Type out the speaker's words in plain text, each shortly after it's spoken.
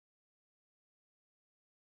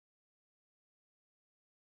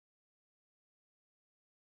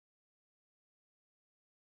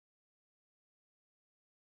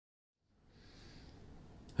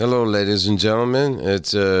Hello, ladies and gentlemen.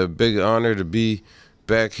 It's a big honor to be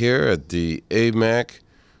back here at the AMAC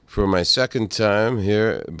for my second time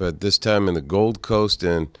here, but this time in the Gold Coast,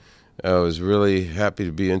 and I was really happy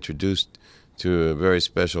to be introduced to a very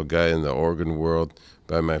special guy in the organ world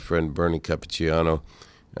by my friend Bernie Cappucciano.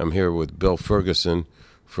 I'm here with Bill Ferguson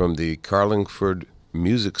from the Carlingford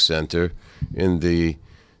Music Center in the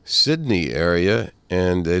Sydney area,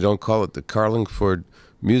 and they don't call it the Carlingford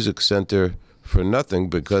Music Center for nothing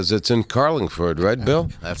because it's in Carlingford, right, Bill?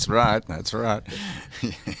 That's right. That's right.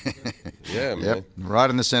 Yeah, man. Yep, right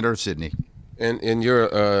in the center of Sydney. And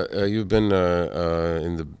you've been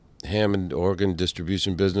in the Hammond organ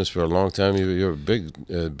distribution business for a long time. You're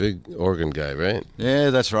a big organ guy, right?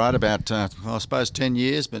 Yeah, that's right. About I suppose 10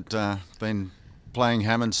 years, but been playing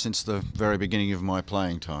Hammond since the very beginning of my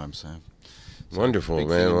playing time. So wonderful, big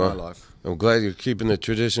man. thing in Well, my life. I'm glad you're keeping the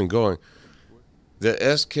tradition going. The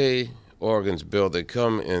SK organs, Bill, they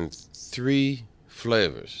come in 3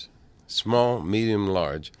 flavors: small, medium,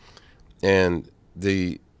 large, and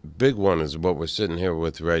the big one is what we're sitting here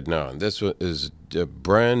with right now. And this one is a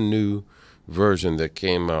brand new version that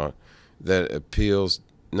came out that appeals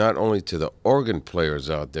not only to the organ players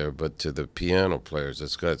out there, but to the piano players.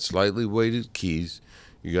 It's got slightly weighted keys.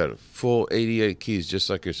 You got a full 88 keys, just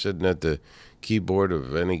like you're sitting at the keyboard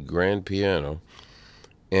of any grand piano.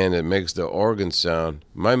 And it makes the organ sound.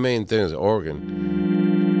 My main thing is organ.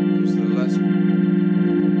 Here's the Leslie.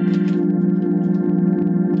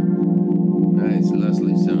 Nice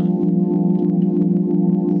Leslie sound.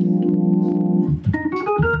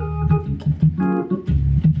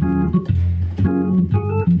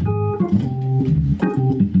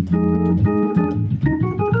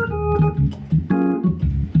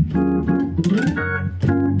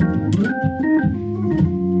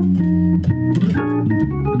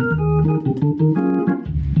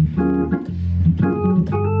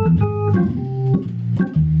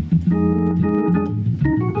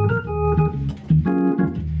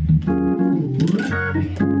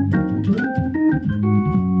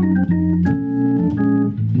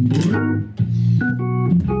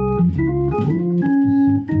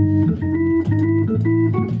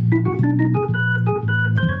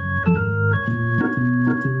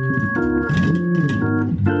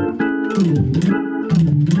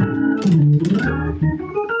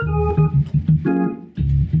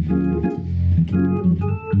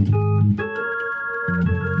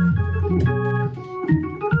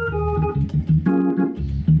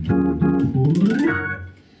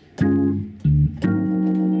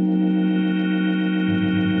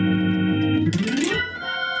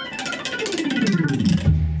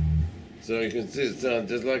 So you can see it sounds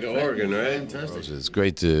just like an organ, right? Fantastic. It's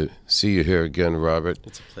great to see you here again, Robert.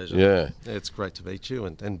 It's a pleasure. Yeah. It's great to meet you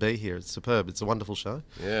and be here. It's superb. It's a wonderful show.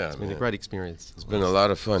 Yeah, It's been man. a great experience. It's been a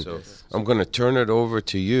lot of fun. Sure. I'm going to turn it over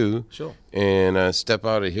to you. Sure. And step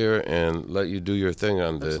out of here and let you do your thing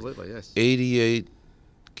on the Absolutely, yes. 88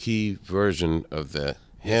 key version of the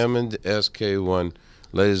Hammond SK-1.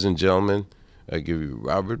 Ladies and gentlemen, I give you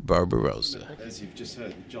Robert Barbarossa. As you've just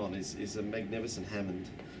heard, John is a magnificent Hammond,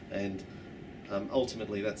 and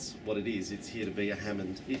ultimately that's what it is. It's here to be a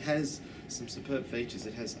Hammond. It has some superb features.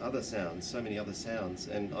 It has other sounds, so many other sounds,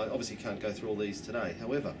 and I obviously can't go through all these today.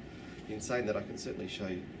 However, in saying that, I can certainly show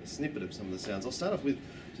you a snippet of some of the sounds. I'll start off with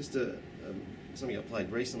just something I played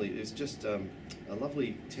recently. It's just a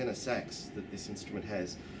lovely tenor sax that this instrument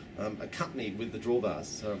has, accompanied with the drawbars.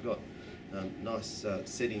 So I've got nice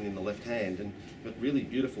setting in the left hand, and got really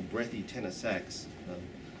beautiful breathy tenor sax.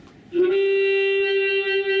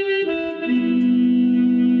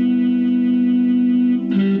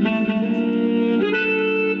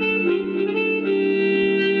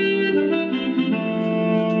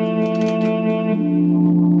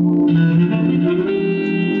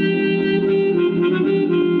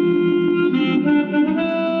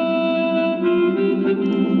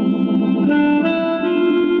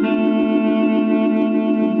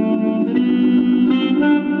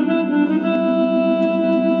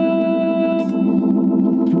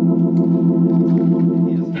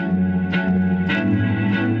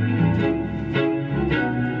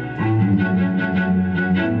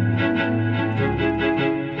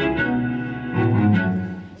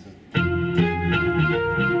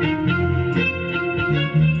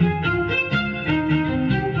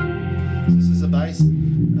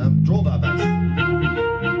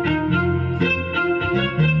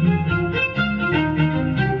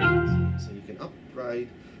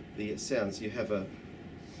 the sounds, you have a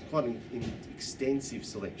quite an extensive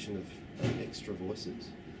selection of extra voices.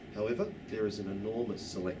 However, there is an enormous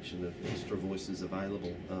selection of extra voices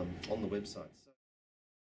available on the website.